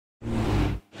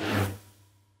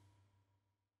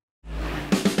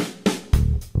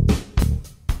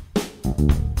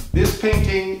This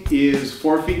painting is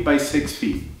 4 feet by 6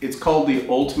 feet. It's called The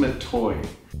Ultimate Toy.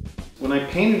 When I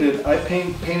painted it, I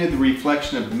painted the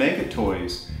reflection of Mega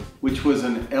Toys, which was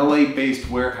an LA-based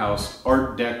warehouse,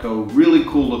 Art Deco, really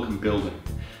cool looking building.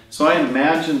 So I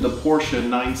imagined the Porsche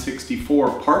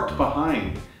 964 parked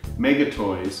behind Mega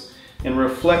Toys and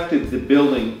reflected the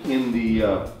building in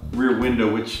the rear window,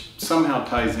 which somehow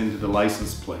ties into the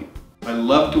license plate. I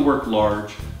love to work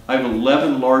large. I have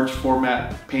 11 large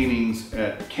format paintings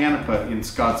at Canepa in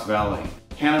Scotts Valley.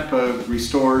 Canepa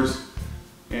restores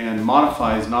and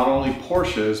modifies not only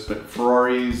Porsches, but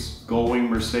Ferraris, Gullwing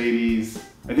Mercedes.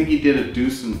 I think he did a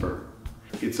Duesenberg.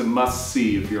 It's a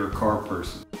must-see if you're a car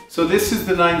person. So this is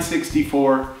the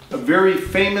 964, a very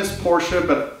famous Porsche,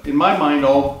 but in my mind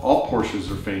all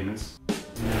Porsches are famous.